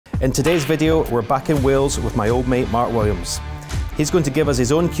In today's video, we're back in Wales with my old mate Mark Williams. He's going to give us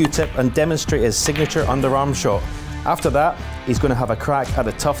his own Q-tip and demonstrate his signature underarm shot. After that, he's going to have a crack at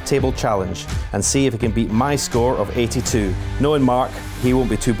the tough table challenge and see if he can beat my score of 82. Knowing Mark, he won't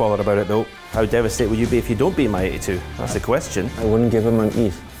be too bothered about it though. How devastated would you be if you don't beat my 82? That's the question. I wouldn't give him an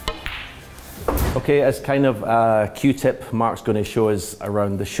ease. Okay, as kind of a Q-tip, Mark's going to show us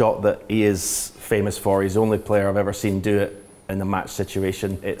around the shot that he is famous for. He's the only player I've ever seen do it in a match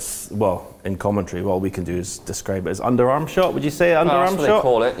situation. It's, well, in commentary, all we can do is describe it as underarm shot. Would you say underarm that's what shot? they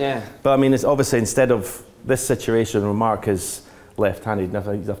call it, yeah. But I mean, it's obviously instead of this situation where Mark is left-handed,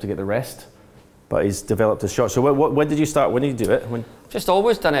 he'd have to get the rest. But he's developed his shot. So when did you start? When did you do it? Just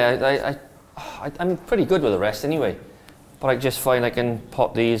always done it. I'm pretty good with the rest anyway. But I just find I can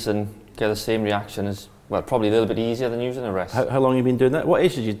pop these and get the same reaction as, well, probably a little bit easier than using the rest. How long have you been doing that? What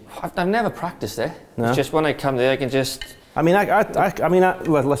age did you? I've never practiced it. No? It's just when I come there, I can just... I mean,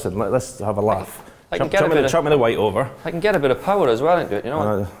 listen, let's have a laugh. Chuck me the white over. I can get a bit of power as well into it, you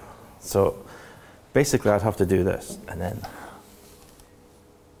know? So, basically I'd have to do this, and then...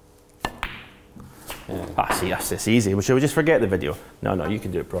 Yeah. Ah, see, yes, it's easy. Should we just forget the video? No, you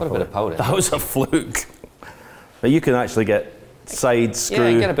can do it properly. Put a bit of powder. That was a fluke. But you can actually get side screw.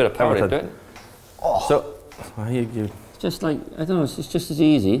 Yeah, get a bit of power into it. Oh. So, you... It's just like, I don't know, it's just as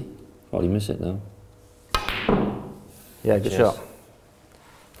easy. Probably miss it now. Yeah, good shot.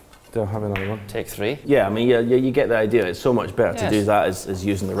 Don't have another one. Take 3. Yeah, I mean, you get the idea. It's so much better to do that as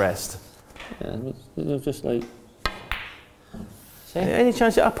using the rest. Yeah, it's just like... See? Any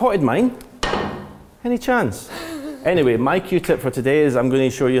chance I potted mine? Any chance? Anyway, my Q-tip for today is I'm going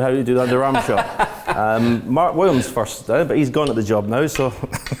to show you how to do the underarm shot. Mark Williams first, but he's gone at the job now, so...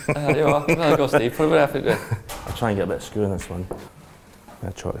 There you are. There you go, Steve. Put a bit of effort into it. I'll try and get a bit of screw in this one.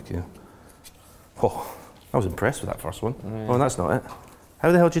 I'll try it again. Oh, I was impressed with that first one. Yeah. Oh, and that's not it. How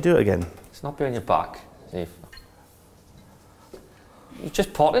the hell did you do it again? It's not behind your back, Steve. You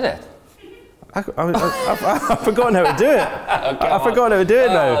just potted it. I've forgotten how to do it. I've forgotten how to do it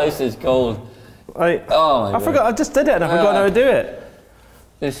now. This is gold. Right. Oh my God. I forgot. I just did it and I forgot how to do it.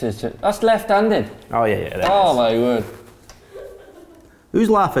 This is just, that's left-handed. Oh yeah. Oh my word. Who's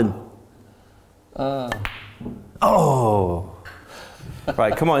laughing? Oh.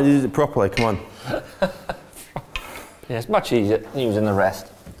 Right, come on, use it properly. Come on. Yeah, it's much easier than using the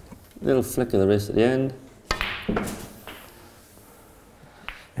rest. Little flick of the wrist at the end.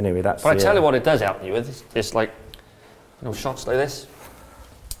 Anyway, that's. But I tell you what, it does help you with. It's like, you know, shots like this.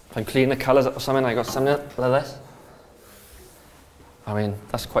 If I'm cleaning the colours up or something, I got something like this. I mean,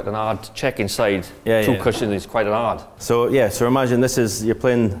 that's quite an hard check inside. Yeah, 2 cushions is quite an hard. So yeah, so imagine this is, you're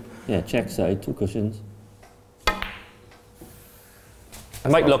playing... Yeah, check side, 2 cushions. It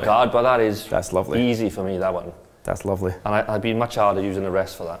might look hard, but that's lovely. Easy for me, that one. That's lovely. And I'd be much harder using the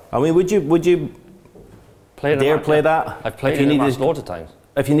rest for that. I mean, would you dare play that? I've played it loads of times.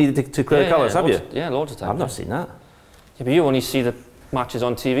 If you needed to clear the colours, have you? Yeah, loads of times. I've not seen that. Yeah, but you only see the matches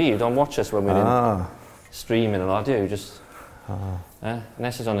on TV. You don't watch us when we're in streaming and all, do you? Just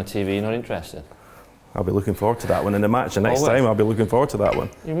unless it's on the TV, you're not interested. I'll be looking forward to that one in the match. The next time, I'll be looking forward to that one.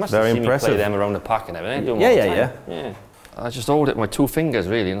 You must have seen me play them around the pack and everything. Yeah. I just hold it with my 2 fingers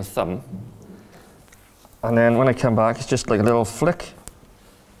really and a thumb, and then when I come back, it's just like a little flick.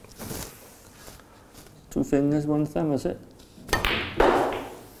 2 fingers, 1 thumb, is it?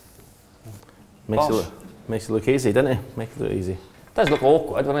 Makes it look easy, doesn't it? Makes it look easy. It does look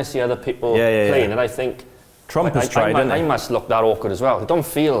awkward when I see other people playing, and I think Trump has tried, didn't he? I must look that awkward as well. It don't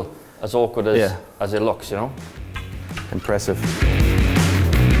feel as awkward as it looks, you know. Impressive.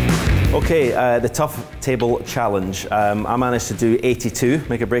 Okay, the tough table challenge. I managed to do 82,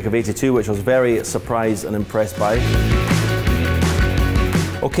 make a break of 82, which I was very surprised and impressed by.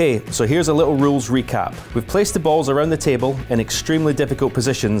 Okay, so here's a little rules recap. We've placed the balls around the table in extremely difficult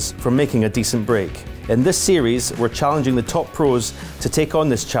positions for making a decent break. In this series, we're challenging the top pros to take on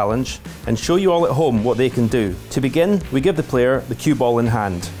this challenge and show you all at home what they can do. To begin, we give the player the cue ball in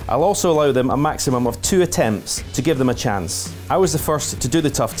hand. I'll also allow them a maximum of 2 attempts to give them a chance. I was the first to do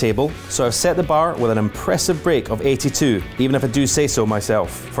the tough table, so I've set the bar with an impressive break of 82, even if I do say so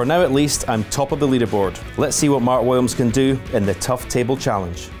myself. For now at least, I'm top of the leaderboard. Let's see what Mark Williams can do in the tough table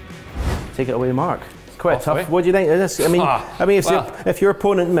challenge. Take it away, Mark. Quite tough. What do you think of this? I mean, if your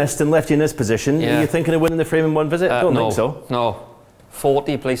opponent missed and left you in this position, are you thinking of winning the frame in one visit? Don't think so. No.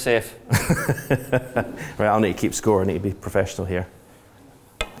 40, play safe. Right, I'll need to keep score. I need to be professional here.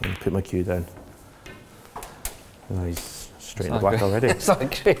 And put my cue down. Oh, he's straight in the black already. It's not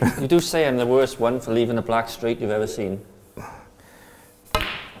great. You do say I'm the worst one for leaving a black straight you've ever seen.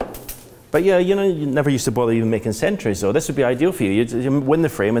 But yeah, you know, you never used to bother even making centuries, so this would be ideal for you. You win the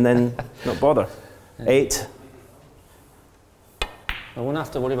frame and then not bother. 8. I won't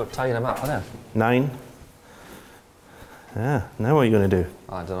have to worry about tying them up, will I? 9. Yeah, now what are you going to do?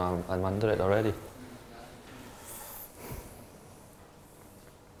 I don't know, I'm under it already.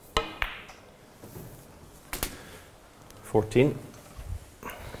 14.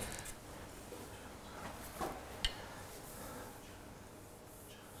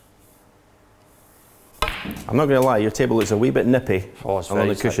 I'm not going to lie, your table looks a wee bit nippy on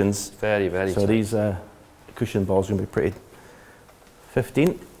the cushions. Very, very so tight. These cushion balls are going to be pretty.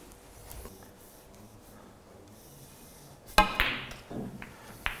 15.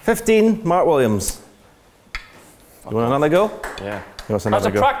 15, Mark Williams. You want another go? Yeah. That's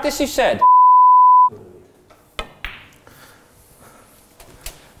a practice, you said.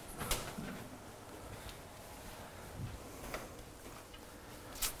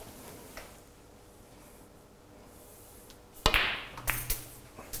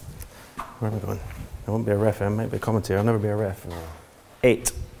 Where am I going? I won't be a ref, I might be a commentator, I'll never be a ref. No.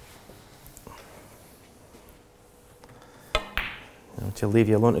 8. To leave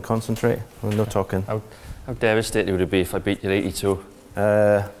you alone to concentrate. Well, no talking. How devastated would it be if I beat your 82?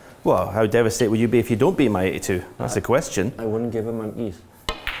 Well, how devastated would you be if you don't beat my 82? That's the question. I wouldn't give him monkeys.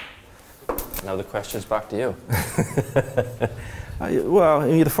 Now the question's back to you. Well,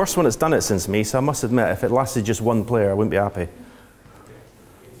 you're the first one that's done it since me, so I must admit, if it lasted just one player, I wouldn't be happy.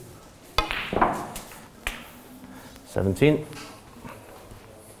 17.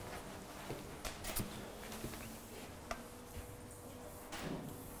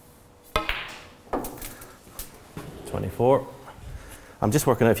 24. I'm just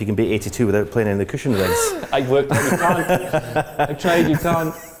working out if you can beat 82 without playing in the cushion reds. I worked out, you can't. I tried, you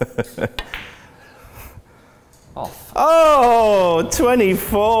can't. Oh,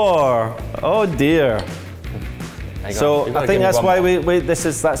 24. Oh dear. So I think that's why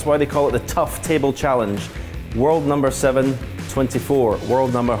that's why they call it the tough table challenge. World number 7, 24.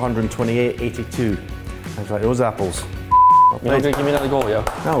 World number 128, 82. I was like, those apples. You're not going to give me another go, yeah?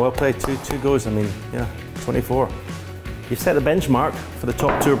 No, well played. Two goes. I mean, yeah, 24. You've set the benchmark for the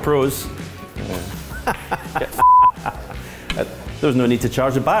top tour pros. There was no need to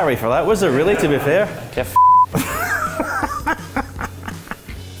charge a battery for that, was there really, to be fair?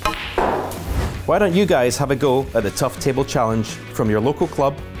 Why don't you guys have a go at the Tough Table Challenge from your local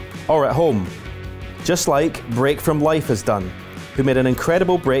club or at home? Just like Break From Life has done, who made an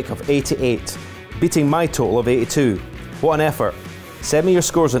incredible break of 88, beating my total of 82. What an effort. Send me your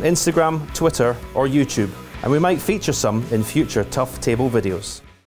scores on Instagram, Twitter or YouTube, and we might feature some in future Tough Table videos.